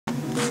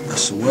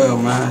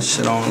Esohel, man,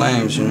 shit on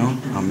lames, you know?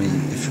 I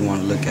mean, if you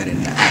want to look at it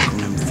in the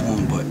acronym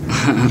form, but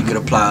you could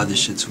apply other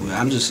shit to it.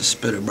 I'm just a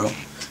spitter, bro.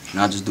 And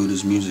I just do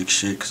this music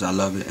shit because I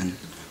love it, and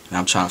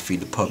I'm trying to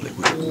feed the public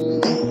with it.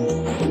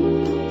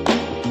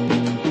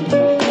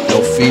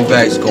 Yo,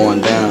 feedback's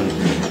going down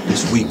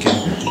this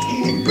weekend.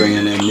 We're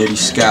bringing in Nitty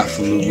Scott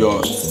from New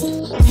York.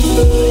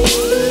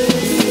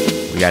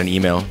 We got an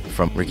email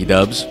from Ricky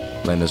Dubs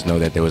letting us know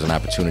that there was an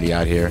opportunity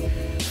out here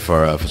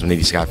for some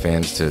Nitty Scott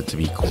fans to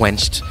be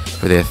quenched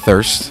for their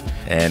thirst.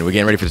 And we're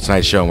getting ready for the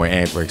Tonight Show, and we're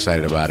amped, we're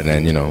excited about it,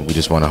 and you know, we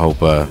just want to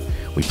hope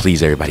we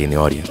please everybody in the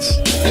audience.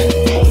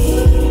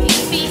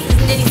 Peace,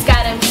 Nitty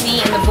Scott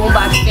MC and the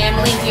Boombox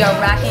family. We are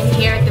rocking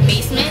here at the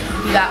basement.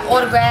 We got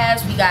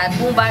autographs, we got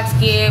boombox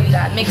gear, we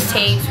got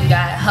mixtapes, we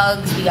got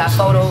hugs, we got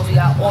photos, we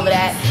got all of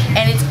that.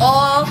 And it's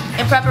all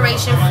in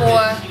preparation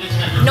for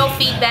No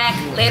Feedback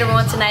later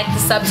on tonight at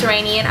the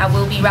Subterranean. I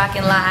will be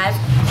rocking live.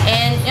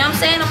 And you know what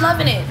I'm saying? I'm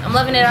loving it. I'm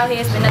loving it out here.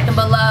 It's been nothing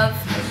but love,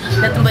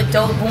 nothing but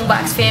dope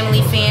Boombox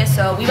family fans.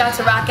 So we about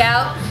to rock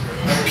out.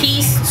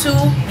 Peace to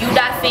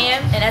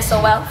U.Fam and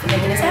Esohel for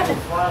making this happen.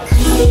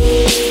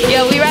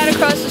 Yo, we right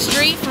across the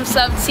street from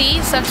Sub T,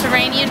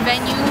 Subterranean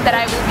venue that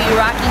I will be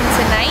rocking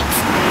tonight.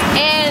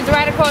 And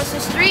right across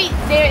the street,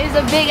 there is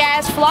a big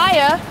ass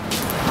flyer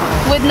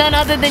with none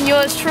other than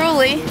yours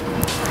truly.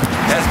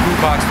 That's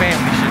Boombox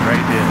family shit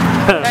right there.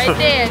 Right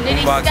there,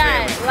 Nitty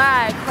Scott,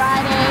 live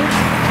Friday,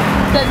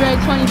 February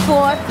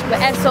 24th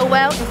with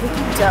Esohel and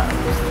Ricky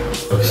Dubs.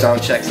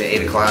 Sound checks at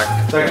 8 o'clock.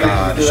 The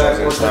show's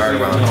gonna start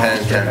around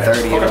 10,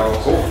 10:30, you know.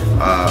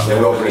 We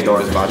open the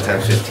doors about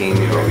 10:15,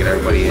 you know, get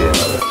everybody in.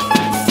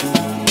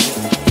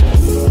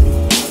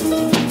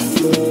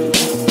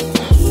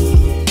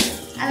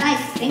 I like,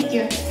 thank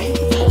you.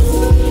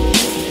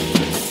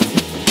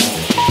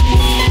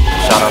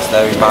 Shout out to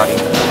everybody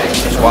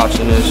that's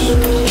watching this,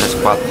 that's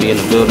about to be in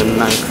the building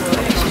tonight.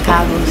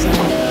 Chicago, son.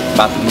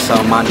 About to be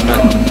something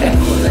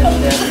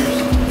monumental.